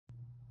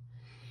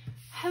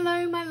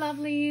Hello my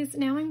lovelies,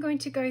 now I'm going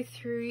to go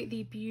through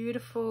the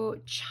beautiful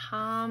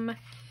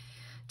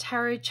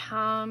tarot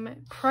charm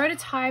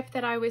prototype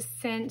that I was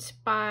sent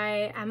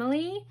by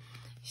Emily.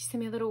 She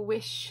sent me a little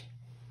wish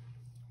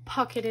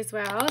pocket as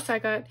well. So I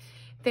got,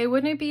 there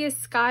wouldn't be a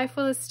sky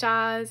full of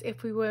stars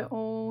if we were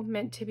all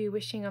meant to be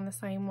wishing on the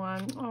same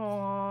one.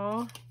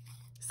 Aww,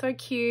 so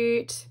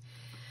cute.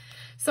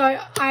 So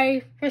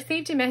I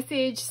received a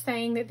message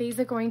saying that these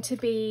are going to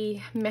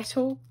be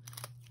metal.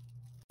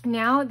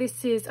 Now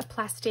this is a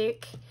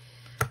plastic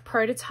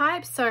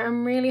prototype, so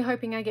I'm really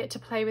hoping I get to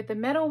play with the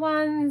metal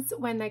ones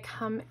when they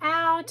come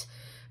out,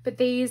 but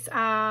these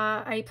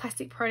are a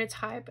plastic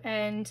prototype,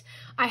 and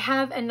I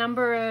have a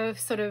number of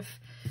sort of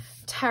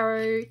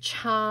tarot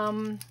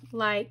charm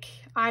like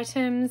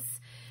items,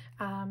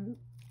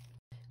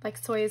 like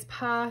Sawyer's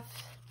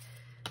Path.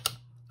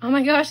 Oh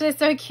my gosh, they're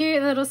so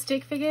cute, little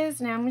stick figures.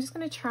 Now I'm just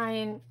going to try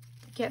and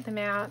get them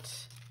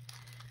out.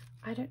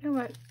 I don't know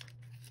what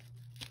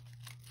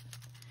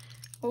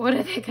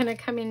order they're going to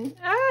come in.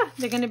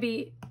 They're going to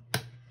be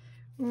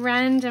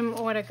random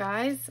order,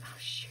 guys. Oh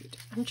shoot,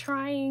 I'm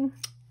trying.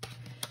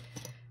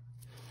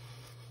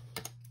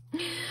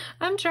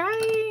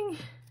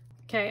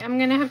 Okay, I'm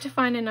going to have to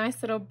find a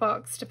nice little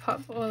box to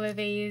pop all of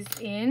these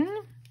in.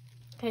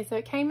 Okay, so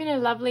it came in a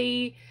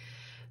lovely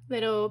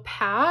little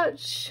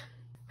pouch.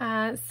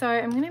 So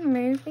I'm going to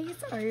move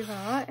these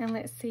over and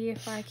let's see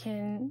if I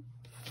can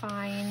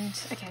find,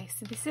 okay,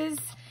 so this is,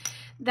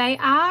 they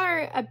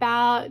are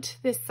about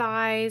the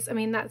size, I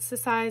mean, that's the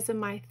size of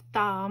my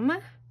thumb.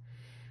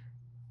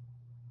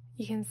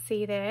 You can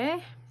see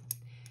there.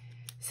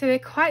 So they're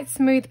quite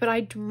smooth, but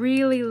I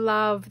really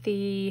love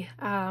the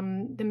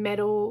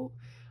metal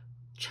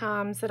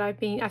charms that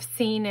I've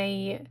seen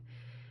a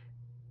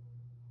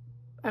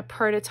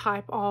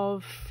prototype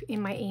of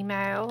in my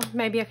email.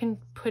 Maybe I can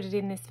put it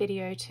in this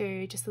video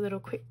too, just a little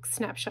quick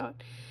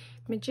snapshot.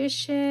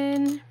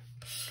 Magician.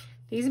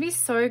 These would be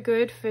so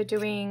good for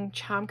doing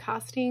charm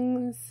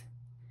castings.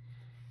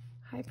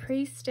 High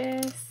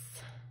Priestess.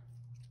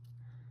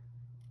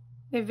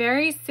 They're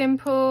very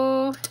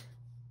simple,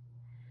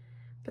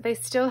 but they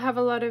still have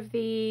a lot of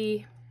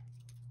the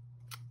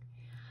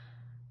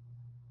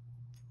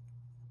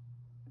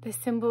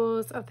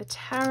symbols of the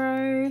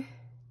tarot.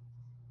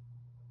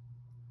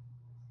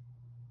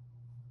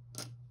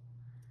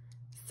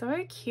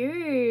 So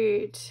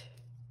cute.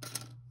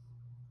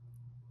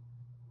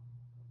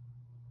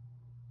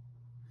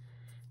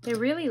 They're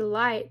really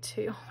light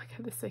too. Oh my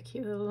god, they're so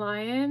cute. The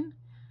lion.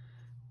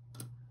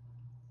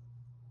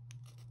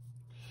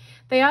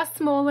 They are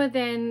smaller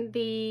than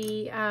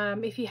the,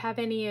 if you have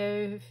any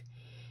of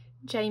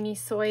Jamie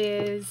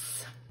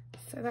Sawyer's,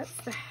 so that's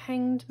the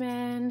Hanged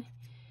Man,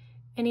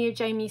 any of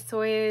Jamie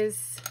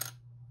Sawyer's,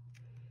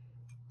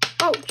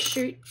 oh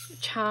shoot,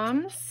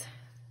 charms,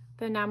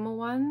 the enamel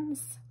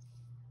ones.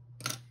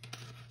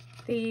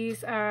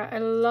 These are a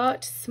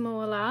lot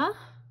smaller.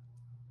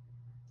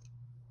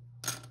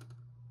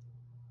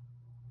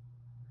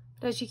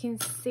 But as you can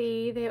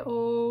see, they're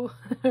all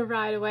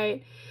right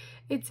away.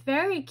 It's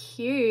very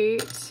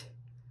cute.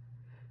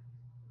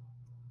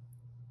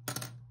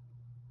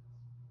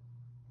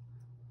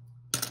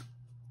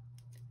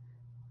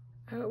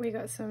 Oh, we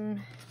got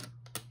some,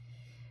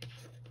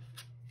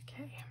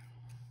 okay.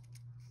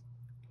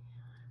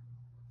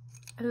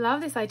 I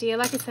love this idea.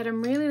 Like I said,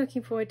 I'm really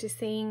looking forward to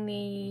seeing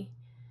the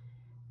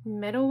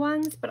metal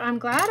ones, but I'm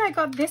glad I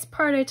got this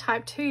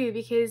prototype too,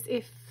 because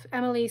if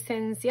Emily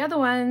sends the other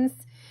ones,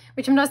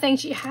 which I'm not saying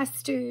she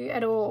has to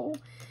at all,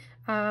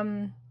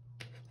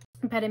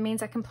 but it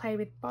means I can play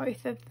with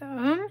both of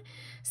them.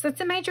 So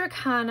it's a major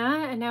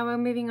arcana, and now we're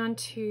moving on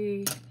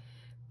to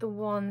the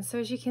wands. So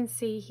as you can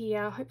see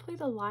here, hopefully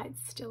the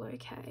light's still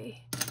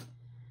okay.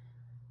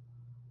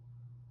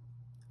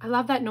 I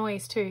love that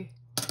noise too.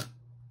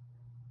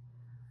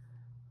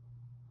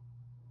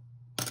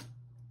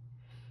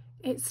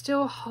 It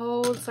still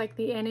holds like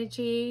the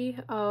energy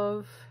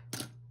of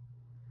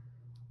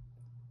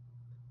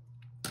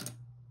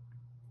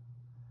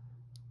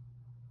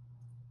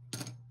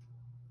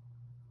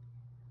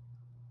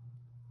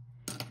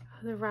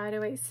the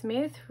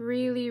Rider-Waite-Smith.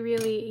 Really,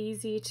 really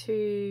easy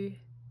to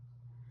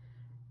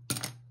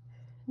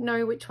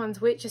know which one's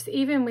which, just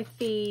even with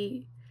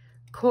the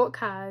court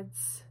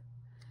cards.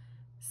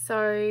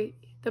 So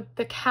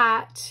the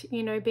cat,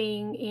 you know,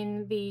 being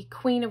in the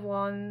Queen of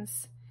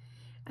Wands,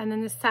 and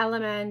then the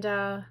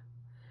salamander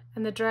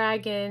and the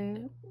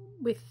dragon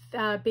with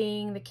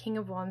being the King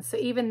of Wands. So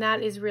even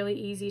that is really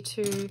easy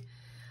to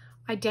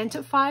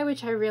identify,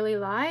 which I really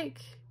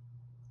like.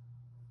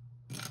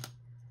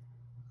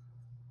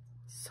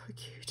 So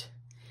cute.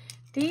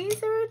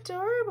 These are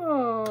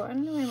adorable. I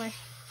don't know where my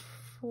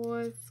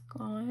four's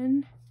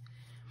gone.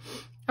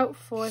 Oh,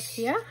 four's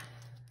here.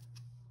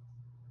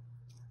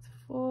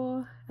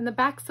 4. And the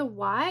backs are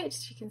white,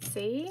 as you can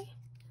see.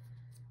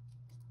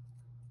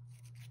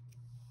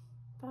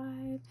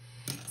 5.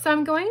 So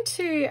I'm going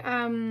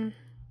to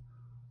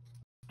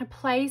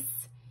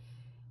place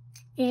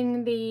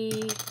in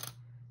the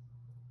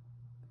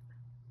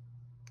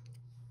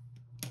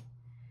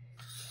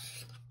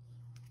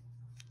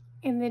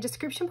in the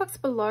description box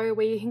below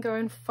where you can go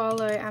and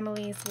follow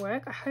Amelie's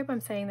work. I hope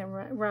I'm saying that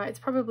right. It's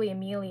probably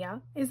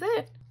Amelia. Is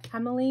it?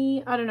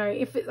 Amelie? I don't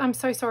know. I'm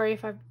so sorry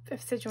if I've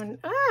said your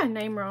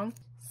name wrong.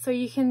 So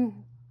you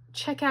can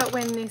check out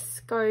when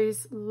this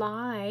goes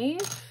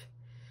live.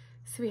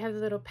 So we have the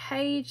little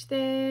page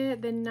there,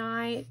 the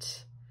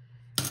Knight,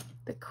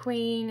 the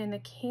Queen, and the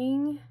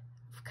King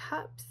of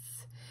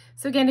Cups.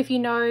 So again, if you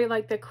know,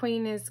 like the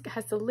Queen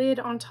has the lid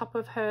on top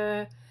of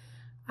her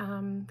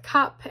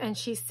cup and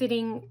she's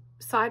sitting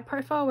side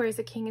profile, whereas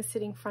the King is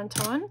sitting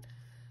front on.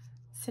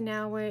 So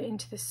now we're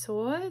into the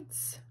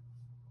swords.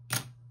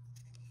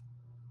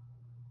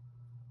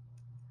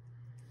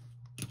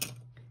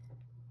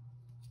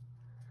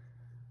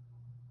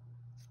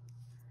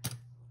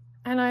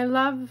 And I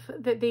love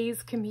that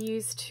these can be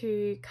used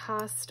to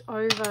cast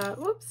over,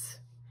 oops,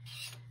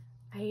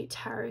 a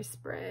tarot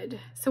spread.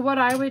 So what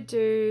I would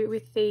do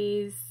with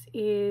these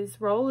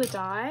is roll a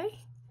die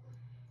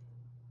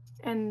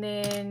and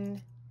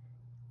then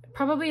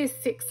probably a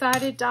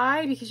 6-sided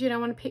die because you don't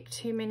want to pick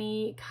too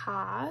many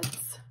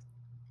cards.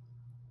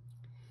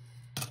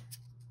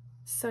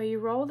 So you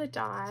roll the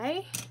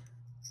die,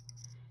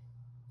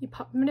 you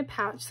pop them in a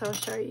pouch, so I'll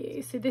show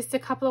you. So there's a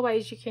couple of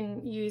ways you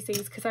can use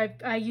these because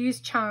I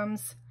use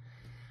charms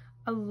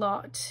a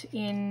lot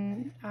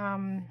in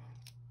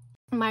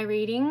my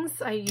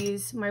readings. I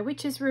use my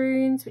witches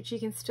runes, which you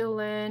can still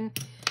learn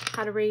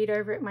how to read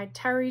over at my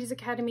Tarot Readers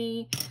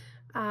Academy.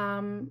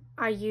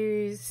 I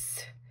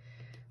use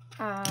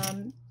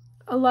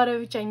a lot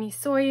of Jamie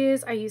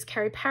Sawyer's. I use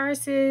Carrie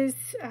Paris's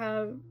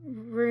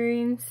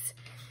runes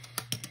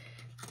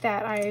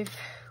that I've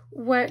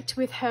worked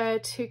with her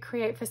to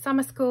create for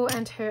summer school,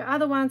 and her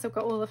other ones. I've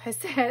got all of her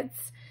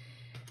sets.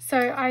 So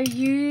I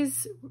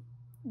use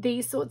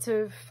these sorts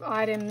of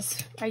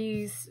items. I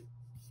use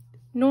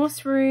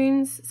Norse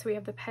runes. So we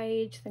have the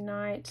Page, the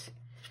Knight,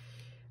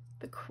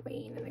 the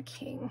Queen, and the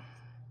King.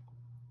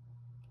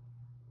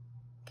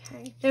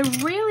 Okay, they're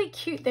really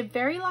cute. They're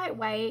very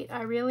lightweight.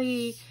 I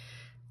really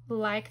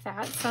like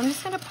that. So I'm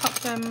just going to pop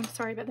them.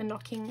 Sorry about the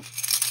knocking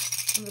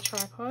on the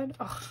tripod.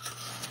 Oh,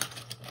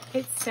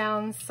 it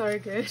sounds so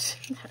good,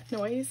 that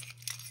noise.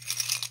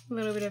 A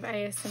little bit of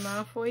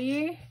ASMR for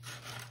you.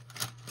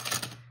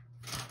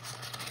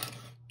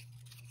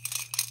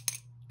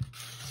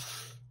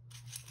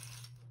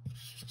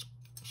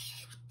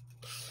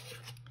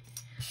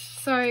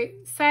 So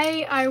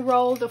say I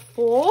rolled a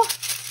 4.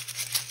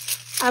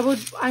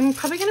 I'm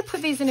probably going to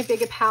put these in a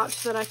bigger pouch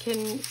so that I can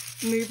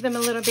move them a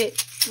little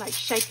bit, like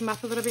shake them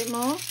up a little bit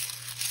more.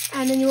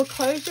 And then you will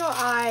close your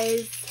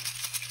eyes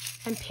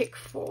and pick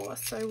 4.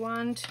 So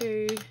 1,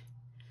 2,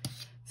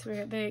 so we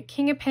got the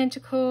King of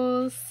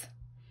Pentacles,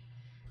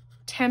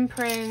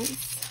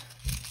 Temperance,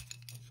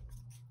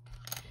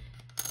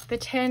 the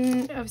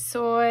 10 of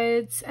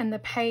Swords, and the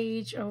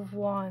Page of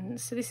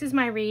Wands. So this is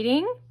my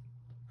reading.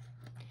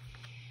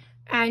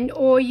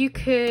 Or you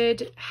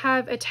could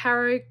have a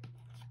tarot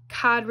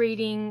card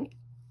reading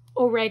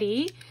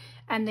already,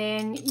 and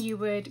then you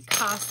would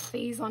cast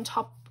these on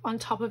top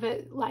of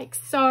it like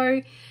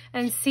so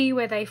and see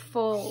where they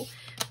fall.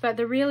 But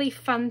the really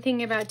fun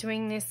thing about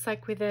doing this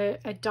like with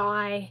a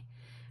die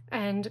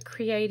and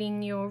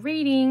creating your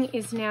reading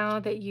is now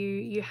that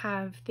you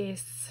have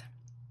this.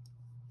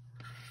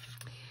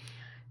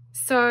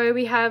 So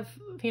we have,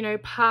 you know,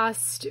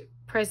 past,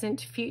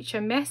 present,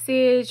 future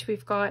message.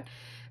 We've got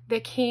the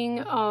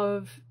King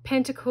of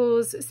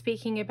Pentacles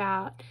speaking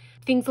about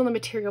things on the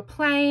material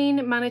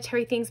plane,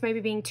 monetary things maybe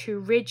being too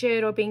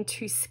rigid or being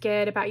too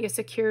scared about your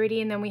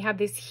security. And then we have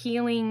this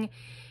healing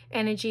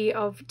energy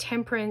of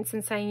Temperance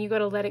and saying you got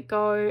to let it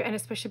go, and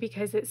especially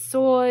because it's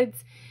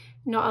swords,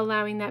 not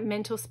allowing that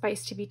mental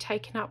space to be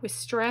taken up with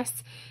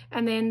stress.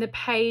 And then the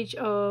Page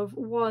of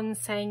Wands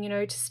saying, you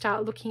know, to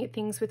start looking at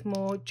things with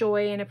more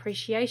joy and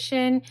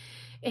appreciation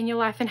in your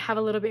life and have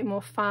a little bit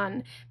more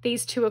fun.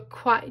 These two are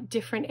quite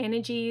different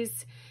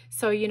energies.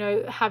 So, you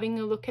know, having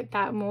a look at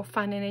that more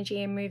fun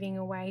energy and moving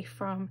away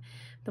from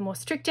the more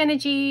strict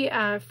energy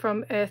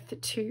from earth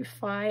to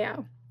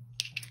fire.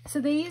 So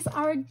these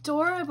are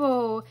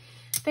adorable.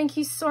 Thank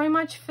you so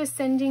much for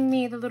sending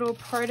me the little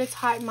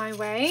prototype my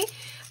way.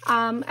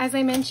 As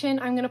I mentioned,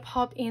 I'm going to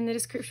pop in the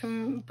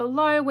description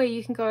below where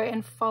you can go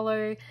and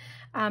follow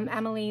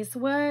Amelie's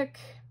work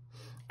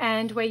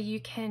and where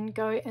you can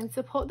go and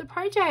support the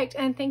project.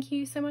 And thank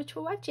you so much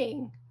for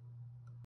watching.